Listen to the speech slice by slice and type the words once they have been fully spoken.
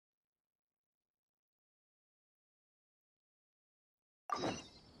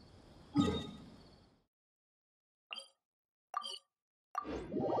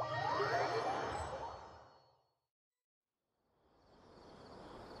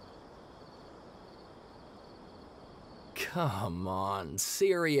Come on,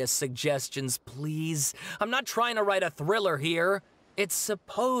 serious suggestions, please. I'm not trying to write a thriller here. It's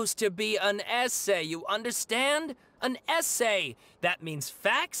supposed to be an essay, you understand? An essay! That means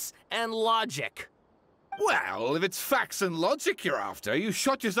facts and logic. Well, if it's facts and logic you're after, you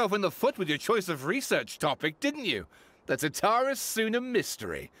shot yourself in the foot with your choice of research topic, didn't you? The Tatarasuna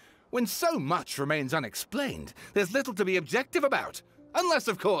mystery. When so much remains unexplained, there's little to be objective about. Unless,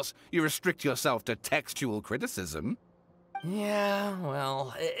 of course, you restrict yourself to textual criticism. Yeah,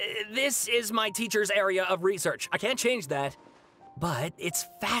 well, this is my teacher's area of research. I can't change that. But it's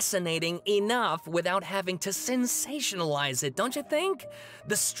fascinating enough without having to sensationalize it, don't you think?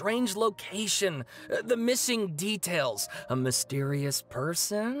 The strange location, the missing details, a mysterious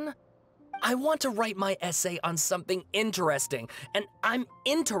person. I want to write my essay on something interesting, and I'm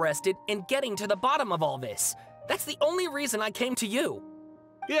interested in getting to the bottom of all this. That's the only reason I came to you.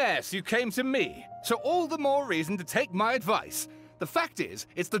 Yes, you came to me, so all the more reason to take my advice. The fact is,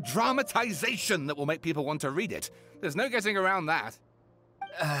 it's the dramatization that will make people want to read it. There's no getting around that.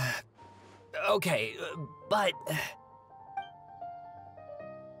 Okay, but...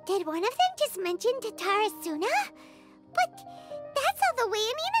 Did one of them just mention Tatarasuna? But that's all the way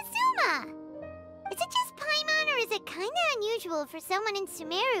in Inazuma! Is it just Paimon, or is it kinda unusual for someone in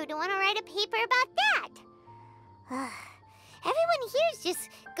Sumeru to want to write a paper about that? Everyone here's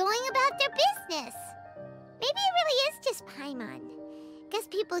just going about their business. Maybe it really is just Paimon. Guess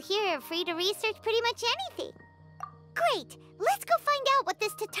people here are free to research pretty much anything. Great! Let's go find out what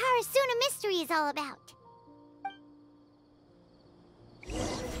this Tatarasuna mystery is all about.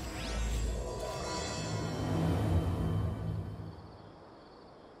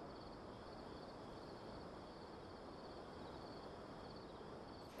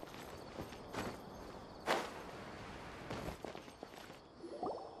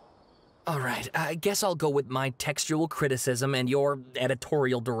 All right, I guess I'll go with my textual criticism and your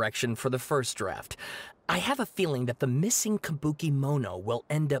editorial direction for the first draft. I have a feeling that the missing Kabuki Mono will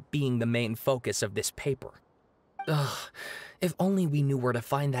end up being the main focus of this paper. Ugh, if only we knew where to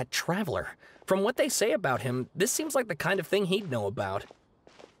find that traveler. From what they say about him, this seems like the kind of thing he'd know about.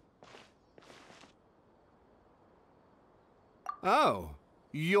 Oh,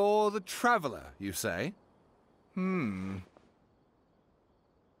 you're the traveller, you say?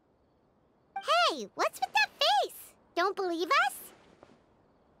 Hey, what's with that face? Don't believe us?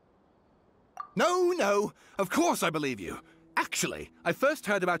 No, of course I believe you. Actually, I first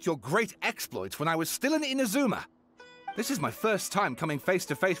heard about your great exploits when I was still in Inazuma. This is my first time coming face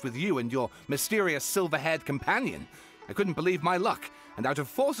to face with you and your mysterious silver-haired companion. I couldn't believe my luck, and out of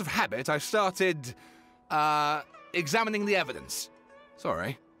force of habit, I started, examining the evidence.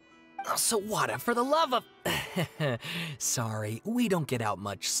 Sorry. Oh, Sawada, for the love of... Sorry, we don't get out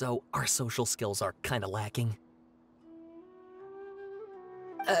much, so our social skills are kinda lacking.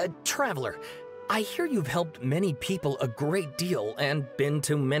 Traveler, I hear you've helped many people a great deal and been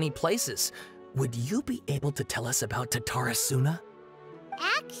to many places. Would you be able to tell us about Tatarasuna?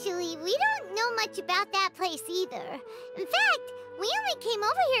 Actually, we don't know much about that place either. In fact, we only came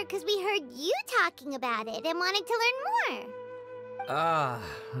over here because we heard you talking about it and wanted to learn more.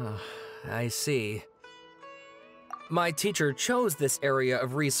 I see. My teacher chose this area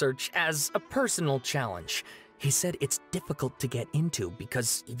of research as a personal challenge. He said it's difficult to get into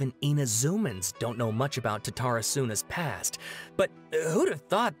because even Inazumans don't know much about Tatarasuna's past. But who'd have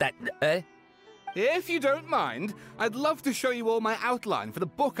thought that... If you don't mind, I'd love to show you all my outline for the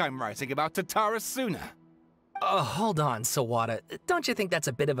book I'm writing about Tatarasuna. Hold on, Sawada. Don't you think that's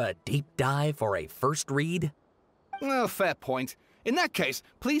a bit of a deep dive for a first read? Well, fair point. In that case,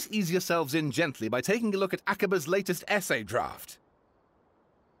 please ease yourselves in gently by taking a look at Akaba's latest essay draft.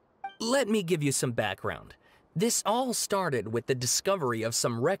 Let me give you some background. This all started with the discovery of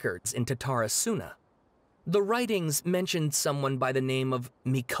some records in Tatarasuna. The writings mentioned someone by the name of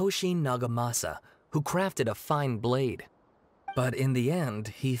Mikoshi Nagamasa, who crafted a fine blade. But in the end,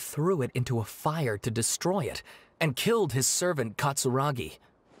 he threw it into a fire to destroy it, and killed his servant Katsuragi.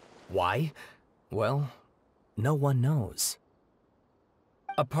 Why? Well, no one knows.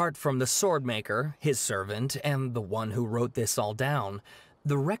 Apart from the swordmaker, his servant, and the one who wrote this all down,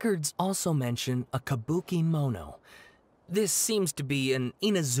 the records also mention a Kabuki Mono. This seems to be an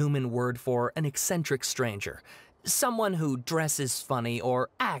Inazuman word for an eccentric stranger, someone who dresses funny or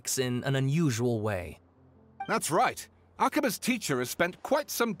acts in an unusual way. That's right. Akaba's teacher has spent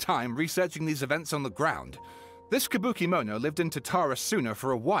quite some time researching these events on the ground. This Kabukimono lived in Tatarasuna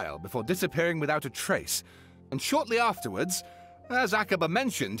for a while before disappearing without a trace. And shortly afterwards, as Akaba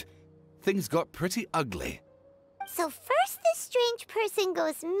mentioned, things got pretty ugly. So first this strange person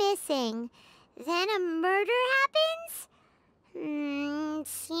goes missing, then a murder happens?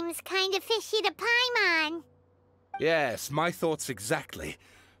 Seems kind of fishy to Paimon. Yes, my thoughts exactly.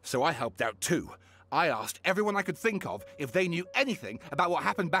 So I helped out too. I asked everyone I could think of if they knew anything about what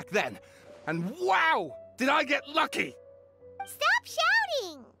happened back then. And wow! Did I get lucky! Stop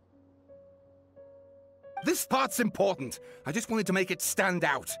shouting! This part's important. I just wanted to make it stand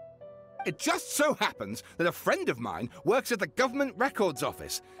out. It just so happens that a friend of mine works at the Government Records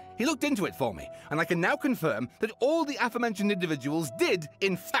Office. He looked into it for me, and I can now confirm that all the aforementioned individuals did,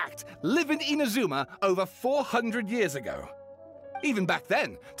 in fact, live in Inazuma over 400 years ago. Even back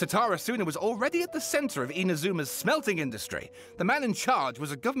then, Tatarasuna was already at the center of Inazuma's smelting industry. The man in charge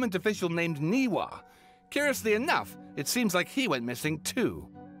was a government official named Niwa. Curiously enough, it seems like he went missing too.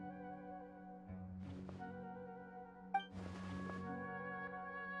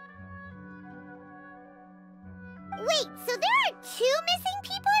 Wait, so there are 2 missing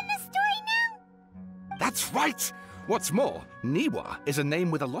people in this story now? That's right! What's more, Niwa is a name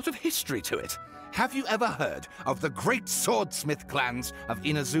with a lot of history to it. Have you ever heard of the great swordsmith clans of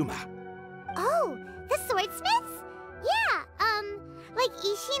Inazuma? Oh, the swordsmiths? Yeah, like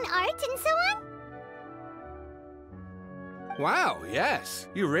Ishin art and so on? Wow, yes.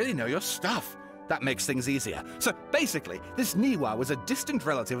 You really know your stuff. That makes things easier. So basically, this Niwa was a distant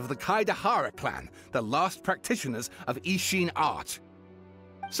relative of the Kaidahara clan, the last practitioners of Ishin art.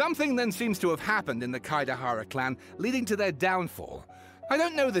 Something then seems to have happened in the Kaidahara clan, leading to their downfall. I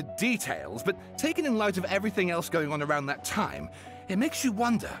don't know the details, but taken in light of everything else going on around that time, it makes you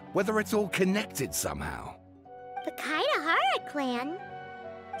wonder whether it's all connected somehow. The Kaidahara clan?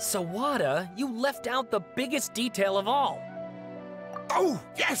 Sawada, you left out the biggest detail of all. Oh,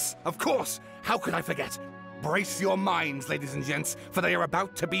 yes, of course. How could I forget? Brace your minds, ladies and gents, for they are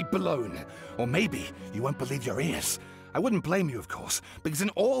about to be blown. Or maybe you won't believe your ears. I wouldn't blame you, of course, because in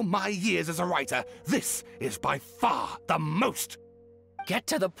all my years as a writer, this is by far the most. Get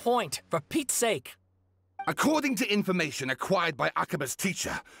to the point, for Pete's sake. According to information acquired by Akaba's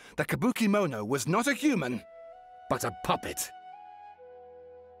teacher, the Kabukimono was not a human, but a puppet.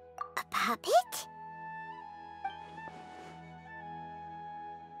 A puppet?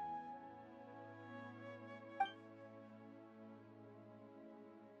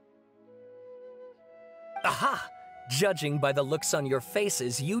 Aha! Judging by the looks on your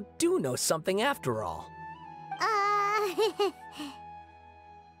faces, you do know something after all.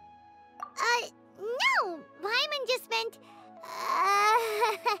 No! Paimon just meant,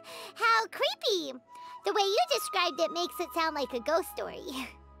 how creepy. The way you described it makes it sound like a ghost story.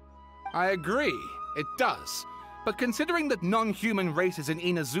 I agree, it does. But considering that non-human races in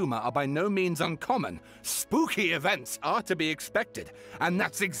Inazuma are by no means uncommon, spooky events are to be expected. And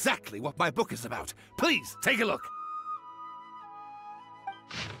that's exactly what my book is about. Please, take a look.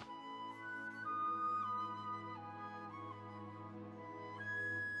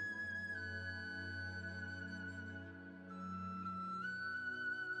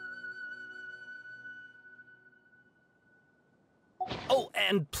 Oh,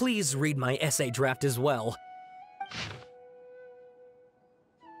 and please read my essay draft as well.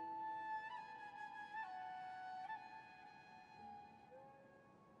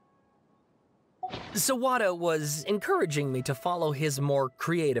 Sawada was encouraging me to follow his more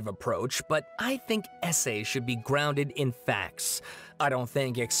creative approach, but I think essays should be grounded in facts. I don't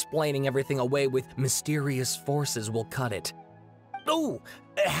think explaining everything away with mysterious forces will cut it. Oh,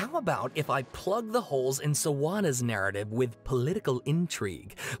 how about if I plug the holes in Sawada's narrative with political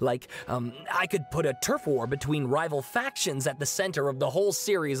intrigue? Like, I could put a turf war between rival factions at the center of the whole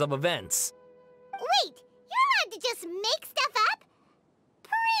series of events. Wait, you're allowed to just make stuff up?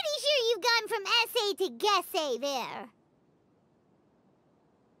 Pretty sure you've gone from essay to guessay there.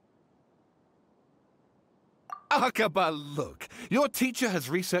 Akaba, look. Your teacher has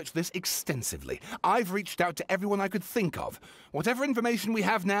researched this extensively. I've reached out to everyone I could think of. Whatever information we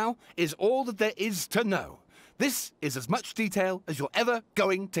have now is all that there is to know. This is as much detail as you're ever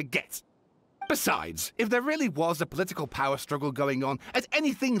going to get. Besides, if there really was a political power struggle going on at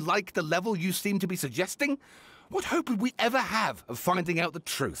anything like the level you seem to be suggesting, what hope would we ever have of finding out the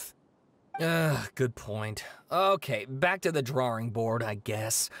truth? Good point. Okay, back to the drawing board, I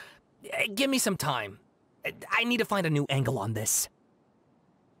guess. Give me some time. I need to find a new angle on this.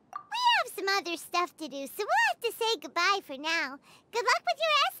 We have some other stuff to do, so we'll have to say goodbye for now. Good luck with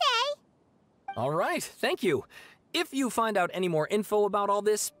your essay! All right, thank you. If you find out any more info about all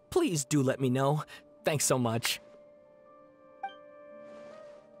this, please do let me know. Thanks so much.